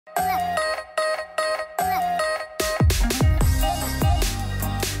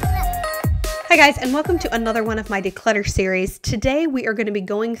Hi guys, and welcome to another one of my declutter series. Today we are going to be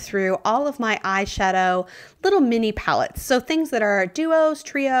going through all of my eyeshadow little mini palettes. So things that are duos,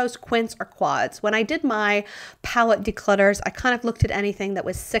 trios, quints, or quads. When I did my palette declutters, I kind of looked at anything that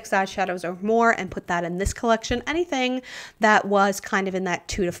was 6 eyeshadows or more and put that in this collection. Anything that was kind of in that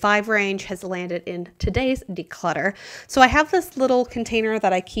 2 to 5 range has landed in today's declutter. So I have this little container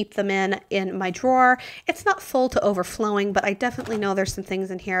that I keep them in my drawer. It's not full to overflowing, but I definitely know there's some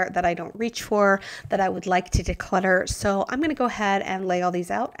things in here that I don't reach for, that I would like to declutter. So I'm going to go ahead and lay all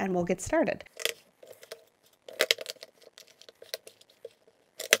these out and we'll get started.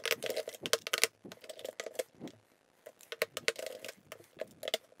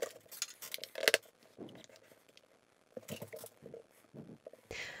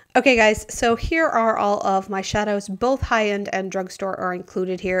 Okay guys, so here are all of my shadows. Both high-end and drugstore are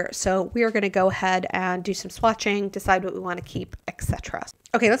included here. So we are going to go ahead and do some swatching, decide what we want to keep, etc.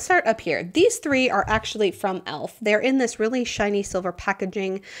 Okay, let's start up here. These three are actually from e.l.f. They're in this really shiny silver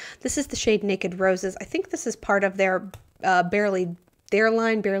packaging. This is the shade Naked Roses. I think this is part of their their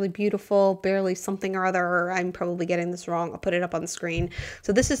line, Barely Beautiful, Barely something or other, or I'm probably getting this wrong. I'll put it up on the screen.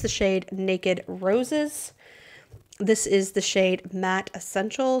 So this is the shade Naked Roses. This is the shade Matte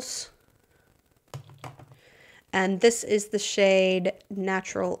Essentials. And this is the shade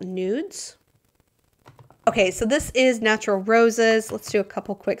Natural Nudes. Okay, so this is Natural Roses. Let's do a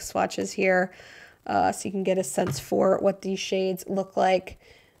couple quick swatches here so you can get a sense for what these shades look like.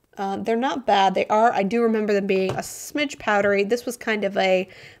 They're not bad. They are, I do remember them being a smidge powdery. This was kind of a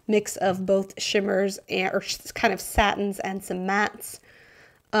mix of both shimmers or kind of satins and some mattes.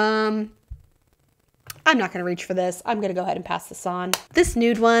 I'm not going to reach for this. I'm going to go ahead and pass this on. This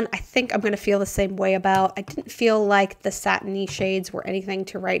nude one, I think I'm going to feel the same way about. I didn't feel like the satiny shades were anything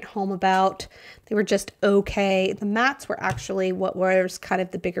to write home about. They were just okay. The mattes were actually what was kind of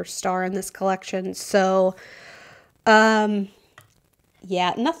the bigger star in this collection. So,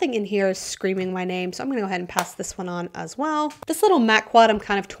 yeah, nothing in here is screaming my name, so I'm going to go ahead and pass this one on as well. This little matte quad I'm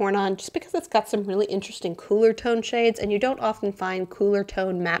kind of torn on just because it's got some really interesting cooler tone shades, and you don't often find cooler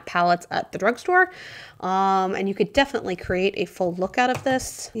tone matte palettes at the drugstore. And you could definitely create a full look out of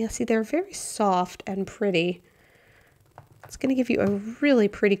this. Yeah, see, they're very soft and pretty. It's going to give you a really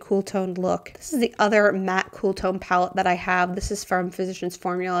pretty cool toned look. This is the other matte cool tone palette that I have. This is from Physicians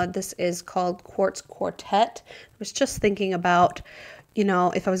Formula. This is called Quartz Quartet. I was just thinking about, you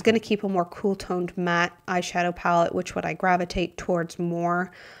know, if I was going to keep a more cool toned matte eyeshadow palette, which would I gravitate towards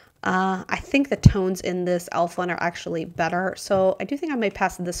more? I think the tones in this e.l.f. one are actually better, so I do think I may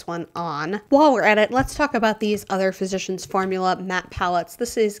pass this one on. While we're at it, let's talk about these other Physicians Formula matte palettes.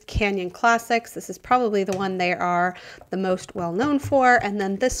 This is Canyon Classics. This is probably the one they are the most well known for, and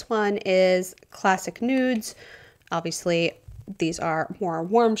then this one is Classic Nudes. Obviously, these are more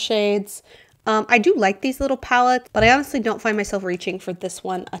warm shades. I do like these little palettes, but I honestly don't find myself reaching for this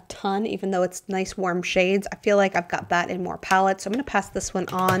one a ton, even though it's nice warm shades. I feel like I've got that in more palettes, so I'm going to pass this one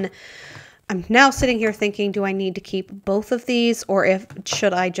on. I'm now sitting here thinking, do I need to keep both of these, or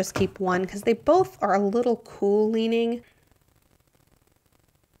should I just keep one? Because they both are a little cool leaning.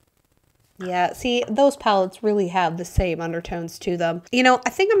 Yeah, see, those palettes really have the same undertones to them. You know,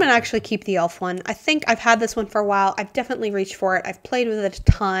 I think I'm going to actually keep the e.l.f. one. I think I've had this one for a while. I've definitely reached for it. I've played with it a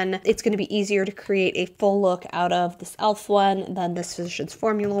ton. It's going to be easier to create a full look out of this e.l.f. one than this Physicians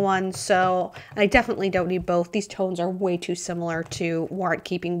Formula one. So I definitely don't need both. These tones are way too similar to warrant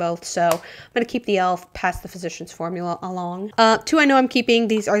keeping both. So I'm going to keep the e.l.f. past the Physicians Formula along. Two I know I'm keeping.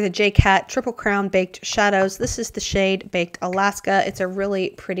 These are the JCat Triple Crown Baked Shadows. This is the shade Baked Alaska. It's a really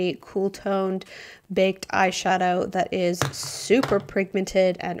pretty cool tone baked eyeshadow that is super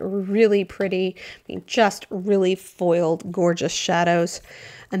pigmented and really pretty. I mean, just really foiled, gorgeous shadows.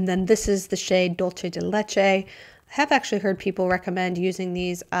 And then this is the shade Dulce de Leche. I have actually heard people recommend using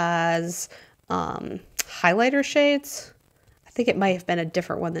these as highlighter shades. I think it might have been a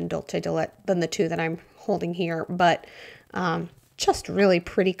different one than Dulce de Leche than the two that I'm holding here, but just really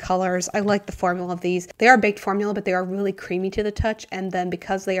pretty colors. I like the formula of these. They are baked formula, but they are really creamy to the touch. And then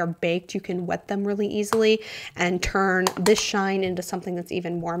because they are baked, you can wet them really easily and turn this shine into something that's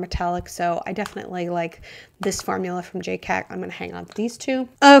even more metallic. So I definitely like this formula from JCat. I'm going to hang on to these two.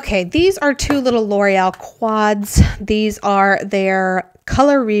 Okay, these are two little L'Oreal quads. These are their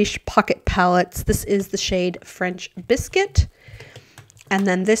Color Riche pocket palettes. This is the shade French Biscuit. And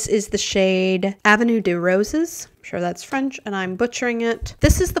then this is the shade Avenue de Roses. I'm sure that's French and I'm butchering it.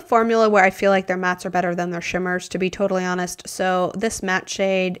 This is the formula where I feel like their mattes are better than their shimmers, to be totally honest. So this matte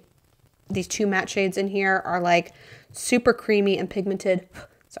shade, these two matte shades in here are like super creamy and pigmented.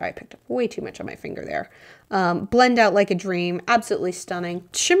 Sorry, I picked up way too much on my finger there. Blend Out Like a Dream, absolutely stunning.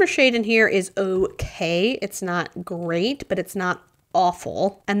 Shimmer shade in here is okay. It's not great, but it's not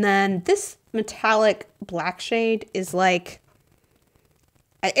awful. And then this metallic black shade is like,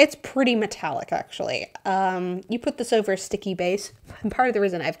 it's pretty metallic, actually. You put this over a sticky base, and part of the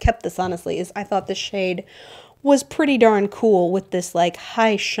reason I've kept this, honestly, is I thought this shade was pretty darn cool with this like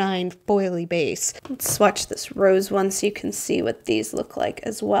high shine foily base. Let's swatch this rose one so you can see what these look like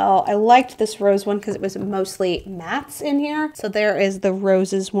as well. I liked this rose one because it was mostly mattes in here. So there is the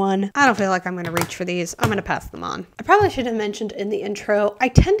roses one. I don't feel like I'm gonna reach for these. I'm gonna pass them on. I probably should have mentioned in the intro, I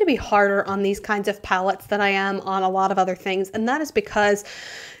tend to be harder on these kinds of palettes than I am on a lot of other things. And that is because,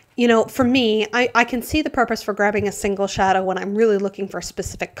 you know, for me, I can see the purpose for grabbing a single shadow when I'm really looking for a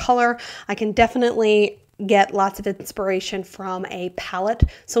specific color. I can definitely get lots of inspiration from a palette.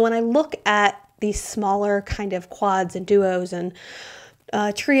 So when I look at these smaller kind of quads and duos and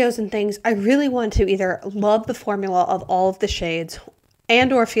trios and things, I really want to either love the formula of all of the shades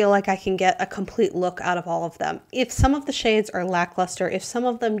and or feel like I can get a complete look out of all of them. If some of the shades are lackluster, if some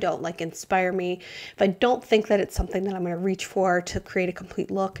of them don't like inspire me, if I don't think that it's something that I'm going to reach for to create a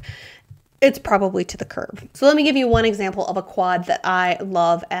complete look, it's probably to the curb. So let me give you one example of a quad that I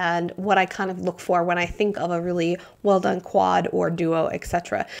love and what I kind of look for when I think of a really well done quad or duo,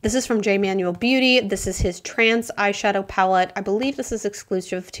 etc. This is from J Manual Beauty. This is his Trance eyeshadow palette. I believe this is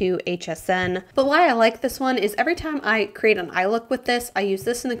exclusive to HSN. But why I like this one is every time I create an eye look with this, I use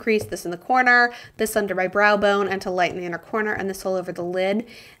this in the crease, this in the corner, this under my brow bone and to lighten the inner corner, and this all over the lid.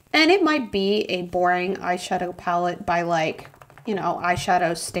 And it might be a boring eyeshadow palette by like, you know,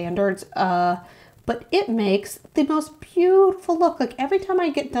 eyeshadow standards, but it makes the most beautiful look. Like every time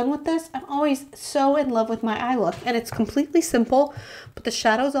I get done with this, I'm always so in love with my eye look, and it's completely simple, but the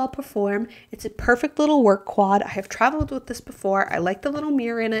shadows all perform. It's a perfect little work quad. I have traveled with this before. I like the little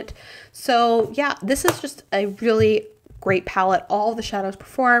mirror in it. So yeah, this is just a really great palette. All the shadows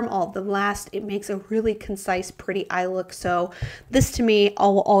perform, all of them last. It makes a really concise, pretty eye look. So this to me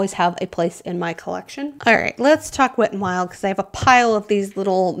will always have a place in my collection. All right, let's talk Wet n Wild because I have a pile of these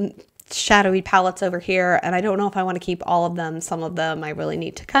little shadowy palettes over here and I don't know if I want to keep all of them. Some of them I really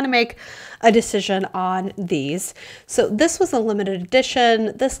need to kind of make a decision on these. So this was a limited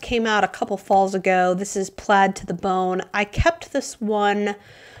edition. This came out a couple falls ago. This is Plaid to the Bone. I kept this one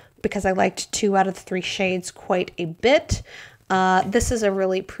because I liked 2 out of the 3 shades quite a bit. This is a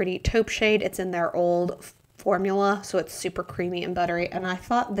really pretty taupe shade. It's in their old formula, so it's super creamy and buttery, and I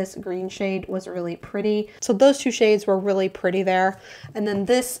thought this green shade was really pretty. So those 2 shades were really pretty there. And then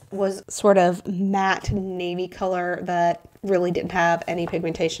this was sort of matte navy color that really didn't have any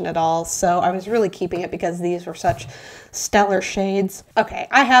pigmentation at all. So I was really keeping it because these were such stellar shades. Okay,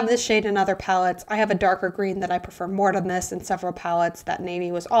 I have this shade in other palettes. I have a darker green that I prefer more than this in several palettes. That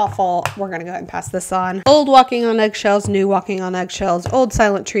navy was awful. We're gonna go ahead and pass this on. Old Walking on Eggshells, New Walking on Eggshells, Old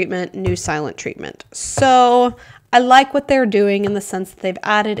Silent Treatment, New Silent Treatment. So I like what they're doing in the sense that they've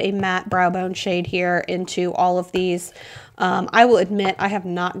added a matte brow bone shade here into all of these. I will admit I have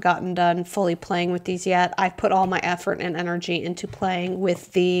not gotten done fully playing with these yet. I've put all my effort and energy into playing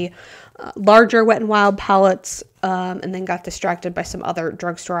with the larger Wet n Wild palettes and then got distracted by some other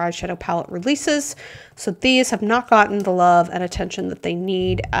drugstore eyeshadow palette releases. So these have not gotten the love and attention that they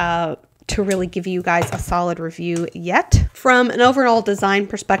need to really give you guys a solid review yet. From an overall design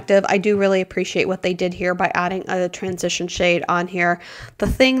perspective, I do really appreciate what they did here by adding a transition shade on here. The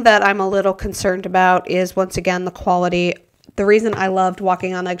thing that I'm a little concerned about is, once again, the quality. The reason I loved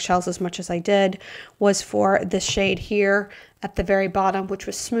Walking on Eggshells as much as I did was for this shade here at the very bottom, which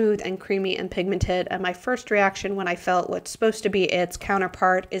was smooth and creamy and pigmented. And my first reaction when I felt what's supposed to be its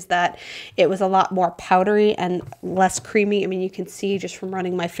counterpart is that it was a lot more powdery and less creamy. I mean, you can see just from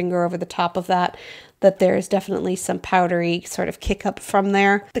running my finger over the top of that, that there's definitely some powdery sort of kick up from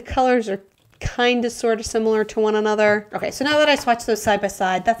there. The colors are kind of sort of similar to one another. Okay, so now that I swatched those side by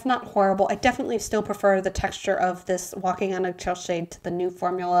side, that's not horrible. I definitely still prefer the texture of this Walking on Eggshell shade to the new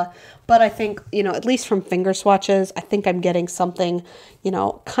formula, but I think, you know, at least from finger swatches, I think I'm getting something, you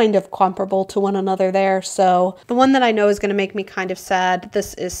know, kind of comparable to one another there. So the one that I know is going to make me kind of sad,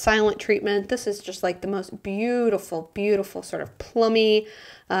 this is Silent Treatment. This is just like the most beautiful, beautiful sort of plummy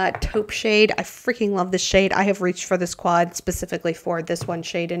taupe shade. I freaking love this shade. I have reached for this quad specifically for this one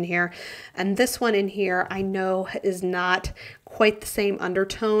shade in here. And this one in here, I know is not quite the same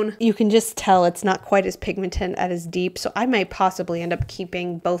undertone. You can just tell it's not quite as pigmented and as deep. So I may possibly end up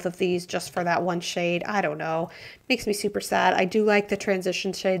keeping both of these just for that one shade. I don't know. Makes me super sad. I do like the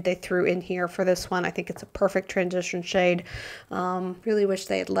transition shade they threw in here for this one. I think it's a perfect transition shade. Really wish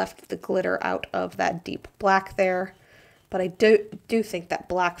they had left the glitter out of that deep black there. but I do think that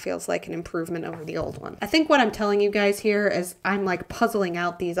black feels like an improvement over the old one. I think what I'm telling you guys here is I'm like puzzling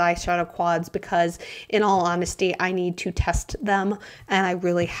out these eyeshadow quads because in all honesty, I need to test them, and I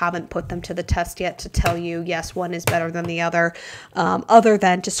really haven't put them to the test yet to tell you, yes, one is better than the other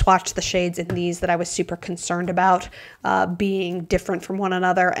than to swatch the shades in these that I was super concerned about being different from one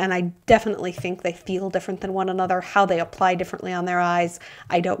another, and I definitely think they feel different than one another. How they apply differently on their eyes,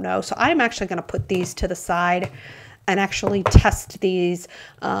 I don't know. So I'm actually going to put these to the side and actually test these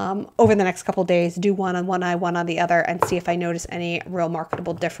over the next couple days, do one on one eye, one on the other, and see if I notice any real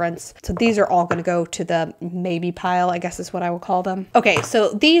marketable difference. So these are all going to go to the maybe pile, I guess is what I will call them. Okay,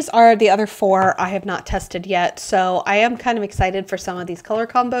 so these are the other 4 I have not tested yet. So I am kind of excited for some of these color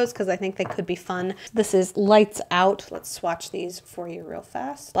combos because I think they could be fun. This is Lights Out. Let's swatch these for you real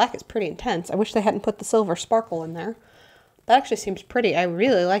fast. Black is pretty intense. I wish they hadn't put the silver sparkle in there. That actually seems pretty. I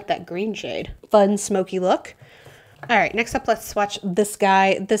really like that green shade. Fun, smoky look. All right, next up, let's swatch this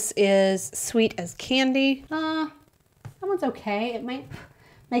guy. This is Sweet as Candy. That one's okay. It might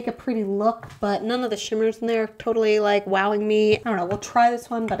make a pretty look, but none of the shimmers in there are totally like wowing me. I don't know, we'll try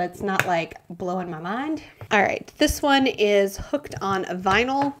this one, but it's not like blowing my mind. All right, this one is Hooked on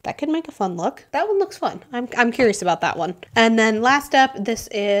Vinyl. That could make a fun look. That one looks fun. I'm curious about that one. And then last up, this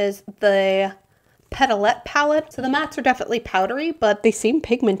is the Petalette palette. So the mattes are definitely powdery, but they seem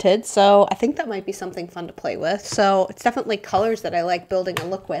pigmented, so I think that might be something fun to play with. So it's definitely colors that I like building a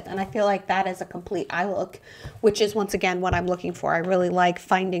look with, and I feel like that is a complete eye look, which is once again what I'm looking for. I really like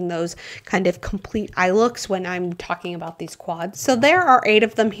finding those kind of complete eye looks when I'm talking about these quads. So there are 8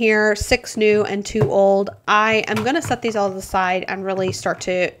 of them here, 6 new and 2 old. I am going to set these all to the side and really start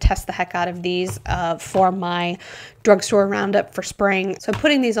to test the heck out of these for my drugstore roundup for spring. So I'm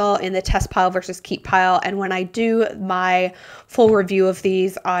putting these all in the test pile versus keep pile, and when I do my full review of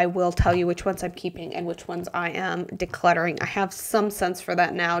these, I will tell you which ones I'm keeping and which ones I am decluttering. I have some sense for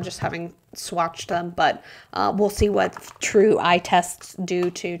that now, just having swatched them, but we'll see what true eye tests do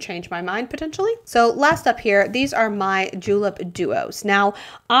to change my mind potentially. So last up here, these are my Julep duos. Now,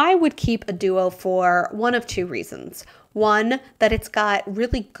 I would keep a duo for one of 2 reasons. One, that it's got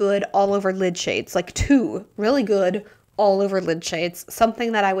really good all over lid shades, like 2 really good all over lid shades,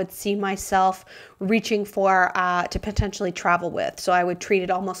 something that I would see myself reaching for to potentially travel with. So I would treat it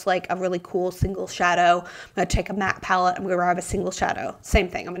almost like a really cool single shadow. I'm going to take a matte palette, I'm going to grab a single shadow. Same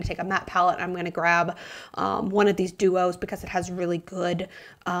thing, I'm going to take a matte palette, I'm going to grab one of these duos because it has really good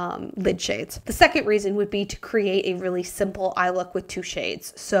lid shades. The second reason would be to create a really simple eye look with 2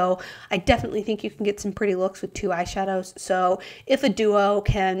 shades. So I definitely think you can get some pretty looks with 2 eyeshadows. So if a duo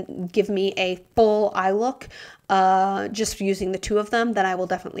can give me a full eye look, just using the 2 of them, then I will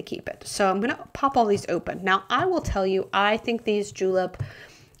definitely keep it. So I'm going to pop all these open. Now, I will tell you, I think these Julep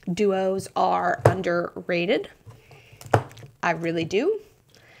duos are underrated. I really do.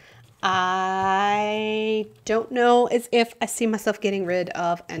 I don't know as if I see myself getting rid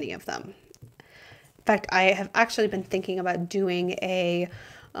of any of them. In fact, I have actually been thinking about doing a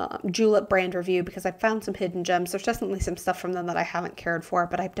Julep brand review because I've found some hidden gems. There's definitely some stuff from them that I haven't cared for,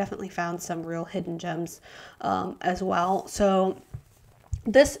 but I've definitely found some real hidden gems as well. So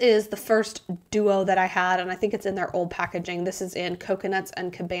this is the first duo that I had, and I think it's in their old packaging. This is in Coconuts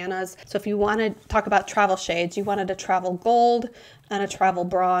and Cabanas. So if you want to talk about travel shades, you wanted a travel gold and a travel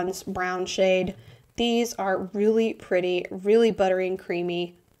bronze brown shade. These are really pretty, really buttery and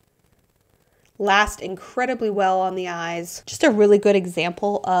creamy. Last incredibly well on the eyes. Just a really good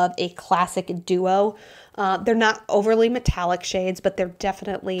example of a classic duo. They're not overly metallic shades, but they're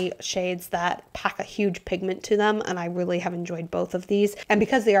definitely shades that pack a huge pigment to them, and I really have enjoyed both of these. And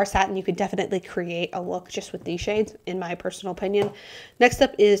because they are satin, you could definitely create a look just with these shades, in my personal opinion. Next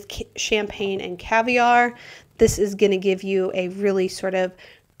up is Champagne and Caviar. This is going to give you a really sort of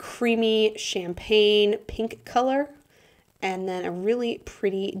creamy champagne pink color, and then a really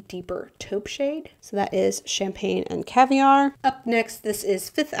pretty deeper taupe shade. So that is Champagne and Caviar. Up next, this is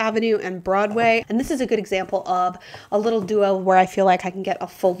Fifth Avenue and Broadway. And this is a good example of a little duo where I feel like I can get a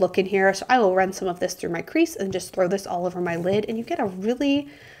full look in here. So I will run some of this through my crease and just throw this all over my lid. And you get a really,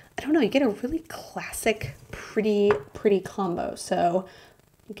 I don't know, you get a really classic, pretty combo. So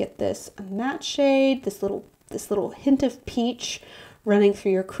you get this matte shade, this little hint of peach running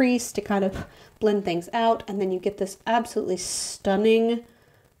through your crease to kind of blend things out, and then you get this absolutely stunning,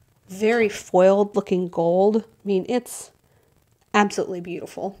 very foiled looking gold. I mean, it's absolutely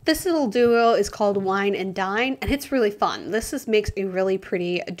beautiful. This little duo is called Wine and Dine, and it's really fun. This makes a really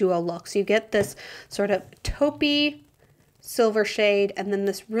pretty duo look. So you get this sort of taupey silver shade, and then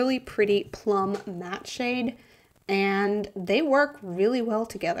this really pretty plum matte shade, and they work really well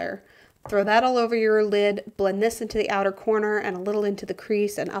together. Throw that all over your lid, blend this into the outer corner and a little into the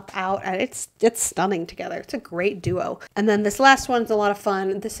crease and up out, and it's stunning together. It's a great duo. And then this last one's a lot of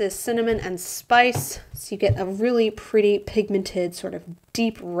fun. This is cinnamon and spice. So you get a really pretty pigmented sort of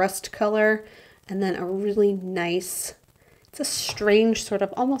deep rust color, and then a really nice, it's a strange sort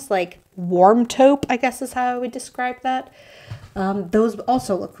of almost like warm taupe, I guess is how I would describe that. Those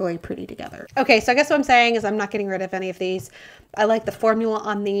also look really pretty together. Okay, so I guess what I'm saying is I'm not getting rid of any of these. I like the formula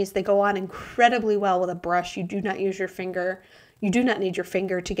on these. They go on incredibly well with a brush. You do not use your finger. You do not need your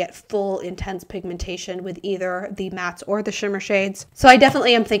finger to get full intense pigmentation with either the mattes or the shimmer shades. So I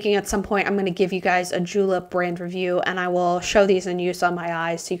definitely am thinking at some point I'm going to give you guys a Julep brand review, and I will show these in use on my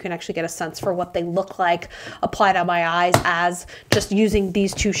eyes so you can actually get a sense for what they look like applied on my eyes as just using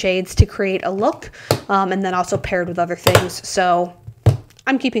these two shades to create a look, and then also paired with other things. So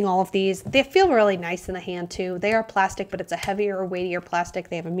I'm keeping all of these. They feel really nice in the hand too. They are plastic, but it's a heavier, weightier plastic.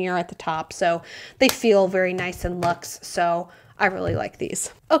 They have a mirror at the top, so they feel very nice in looks. So I really like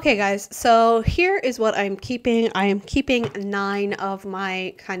these. Okay guys, so here is what I'm keeping. I am keeping 9 of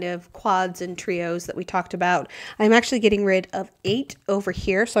my kind of quads and trios that we talked about. I'm actually getting rid of 8 over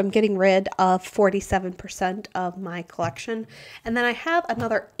here, so I'm getting rid of 47% of my collection. And then I have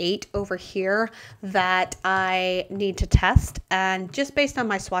another 8 over here that I need to test. And just based on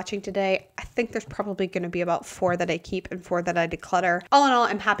my swatching today, I think there's probably going to be about 4 that I keep and 4 that I declutter. All in all,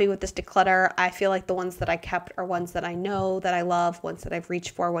 I'm happy with this declutter. I feel like the ones that I kept are ones that I know that I love, ones that I've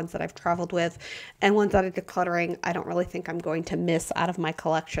reached for, ones that I've traveled with, and ones that are decluttering I don't really think I'm going to miss out of my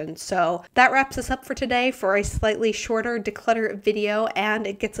collection. So that wraps us up for today for a slightly shorter declutter video, and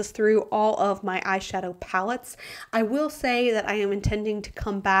it gets us through all of my eyeshadow palettes. I will say that I am intending to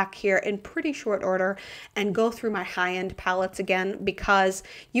come back here in pretty short order and go through my high-end palettes again, because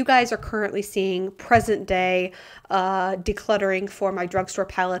you guys are currently seeing present day decluttering for my drugstore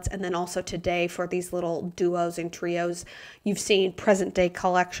palettes, and then also today for these little duos and trios. You've seen present day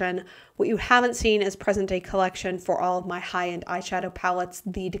collection. What you haven't seen is present day collection for all of my high-end eyeshadow palettes.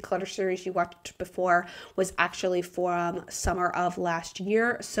 The declutter series you watched before was actually from summer of last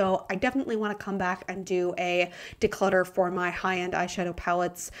year. So I definitely want to come back and do a declutter for my high-end eyeshadow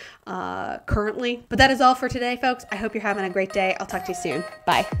palettes currently. But that is all for today, folks. I hope you're having a great day. I'll talk to you soon.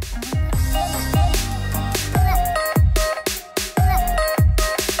 Bye.